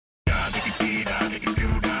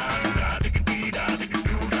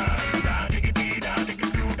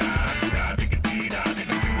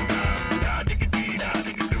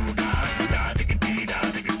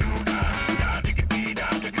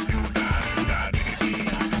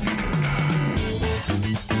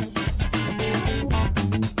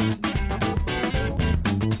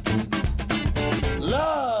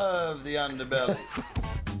The Underbelly.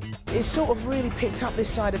 It's sort of really picked up this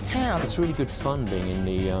side of town. It's really good fun being in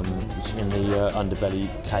the Underbelly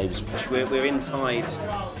caves. We're inside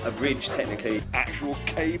a bridge, technically. Actual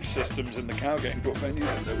cave systems in the cow getting put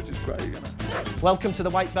venues in there, which is great, you know. Welcome to the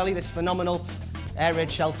White Belly, this phenomenal air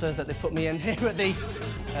raid shelter that they've put me in here at the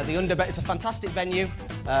Underbelly. It's a fantastic venue,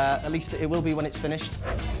 at least it will be when it's finished.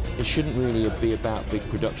 It shouldn't really be about big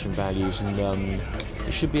production values, and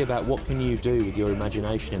it should be about what can you do with your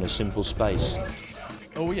imagination in a simple space.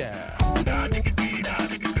 Oh yeah.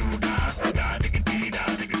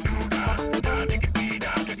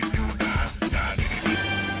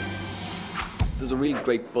 There's a really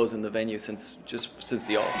great buzz in the venue since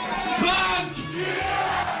the off.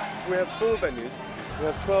 We have 4 venues, we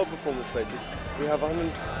have 12 performance spaces, we have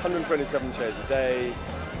 127 shows a day,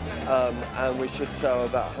 and we should sell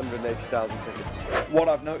about 180,000 tickets. What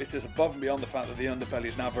I've noticed is, above and beyond the fact that the Underbelly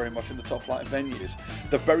is now very much in the top flight of venues,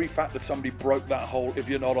 the very fact that somebody broke that whole "if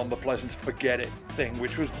you're not on the Pleasance, forget it" thing,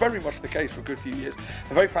 which was very much the case for a good few years,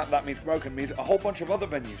 the very fact that means broken means a whole bunch of other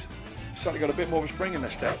venues suddenly got a bit more of a spring in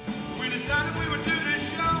their step. We decided we would do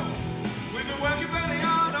this show. We've been working very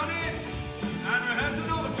hard on it and rehearsing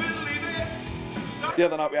all the fiddly bits. The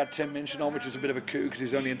other night we had Tim Minchin on, which was a bit of a coup because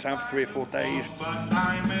he's only in town for 3 or 4 days. But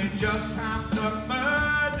I may just have to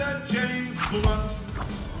murder James Blunt.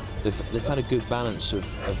 They've had a good balance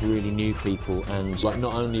of really new people, and like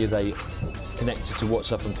not only are they connected to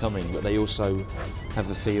what's up and coming, but they also have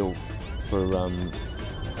the feel for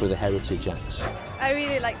the heritage acts. I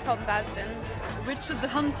really like Tom Basden. Richard the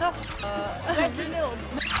Hunter. Reginald.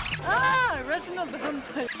 Reginald the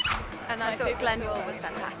Hunter. And I thought Glenville was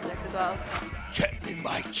fantastic as well. Get me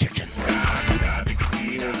my chicken.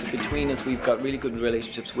 Years between us, we've got really good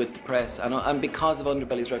relationships with the press, and because of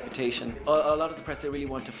Underbelly's reputation, a lot of the press, they really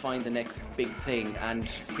want to find the next big thing. And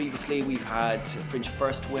previously we've had Fringe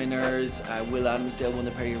First winners, Will Adamsdale won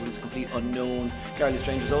the Perrier, who was a complete unknown. Gary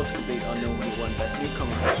Lestrange was also a complete unknown when he won Best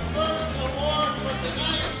Newcomer. The first award for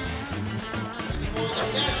tonight is for the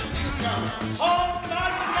Best Newcomer, Tom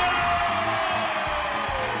Basden!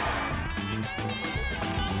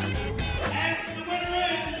 And the winner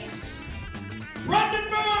is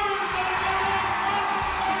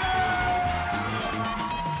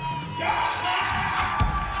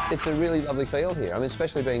It's a really lovely feel here. I mean,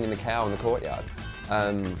 especially being in the cow in the courtyard.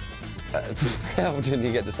 How didn't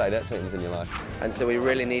you get to say that sentence in your life? And so we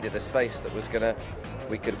really needed a space that was gonna,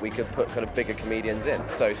 we could put kind of bigger comedians in.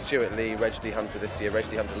 So Stuart Lee, Reg D. Hunter this year, Reg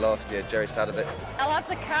D. Hunter last year, Jerry Sadowitz. I love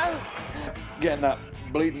the cow. Getting that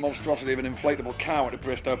bleeding monstrosity of an inflatable cow at a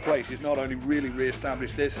Bristow Place is not only really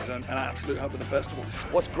re-established this as an absolute hub of the festival.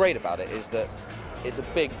 What's great about it is that it's a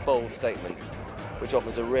big, bold statement, which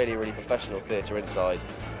offers a really, really professional theatre inside,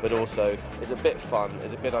 but also is a bit fun,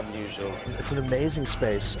 is a bit unusual. It's an amazing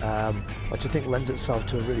space, which I think lends itself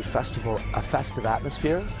to a really festive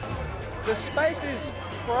atmosphere. The space is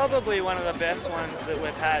probably one of the best ones that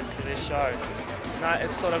we've had for this show.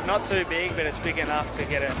 It's sort of not too big, but it's big enough to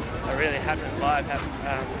get a really happy vibe,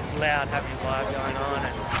 loud, happy vibe going on.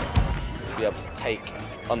 And to be able to take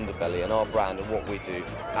Underbelly and our brand and what we do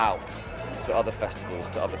out to other festivals,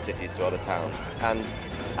 to other cities, to other towns, and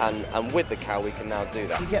with the cow we can now do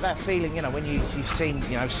that. You get that feeling, you know, when you've seen,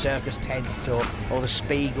 you know, circus tents or the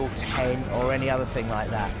Spiegel tent or any other thing like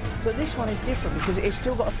that. But this one is different because it's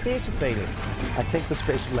still got a theatre feeling. I think the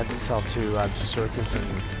space lends itself to circus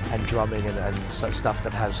and drumming and such stuff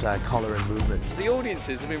that has colour and movement. the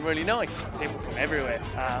audiences have been really nice. People from everywhere,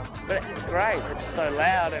 but it's great. They're just so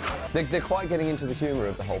loud. And They're quite getting into the humour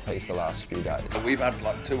of the whole piece the last few days. So we've had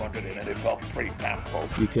like 200 in it, it felt pretty damn full.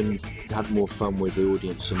 You can have more fun with the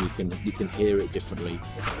audience, and you can hear it differently.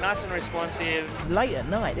 nice and responsive. Late at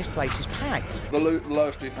night, this place is packed. The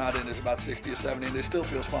lowest we've had in is about 60 or 70, and it still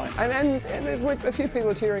feels fine. And a few people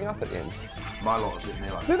are tearing up at the end. My lot are sitting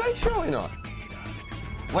there like, Do they? Surely not.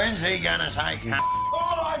 when's he gonna say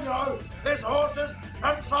All I know is horses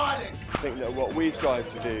and fighting. I think that what we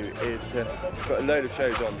strive to do is to put a load of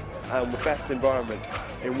shows on and the best environment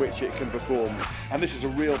in which it can perform. And this is a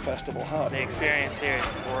real festival hub. The experience here is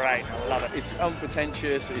great. I love it. It's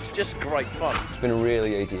unpretentious. It's just great fun. It's been a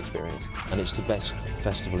really easy experience. And it's the best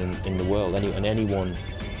festival in the world. And anyone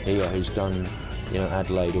here who's done you know,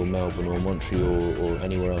 Adelaide or Melbourne or Montreal or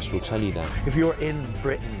anywhere else will tell you that. If you're in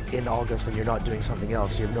Britain in August and you're not doing something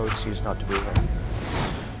else, you have no excuse not to be there.